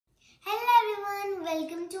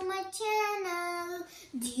my channel.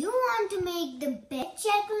 Do you want to make the best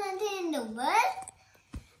jack-o'-lantern in the world?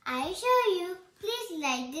 I show you. Please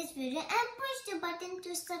like this video and push the button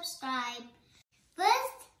to subscribe.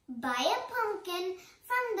 First, buy a pumpkin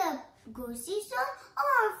from the grocery store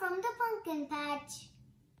or from the pumpkin patch.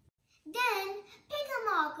 Then, pick a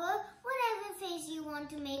marker, whatever face you want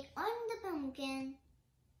to make on the pumpkin.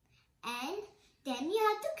 And then you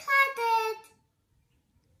have to cut it.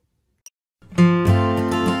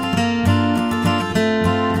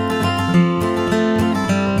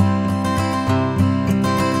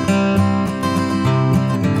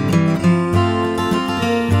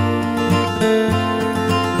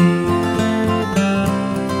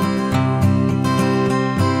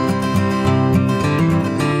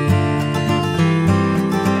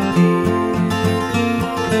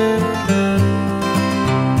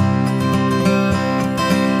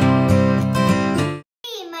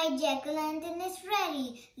 Jack-o'-lantern is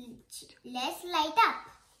ready. Let's light up.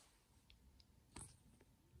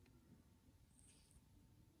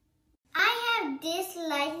 I have this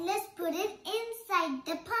light. Let's put it inside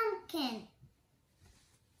the pumpkin.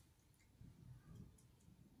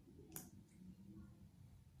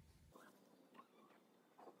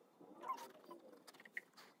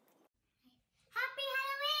 Happy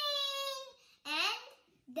Halloween!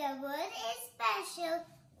 And the word is special.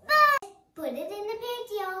 Put it in the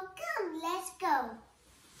video. Come, let's go.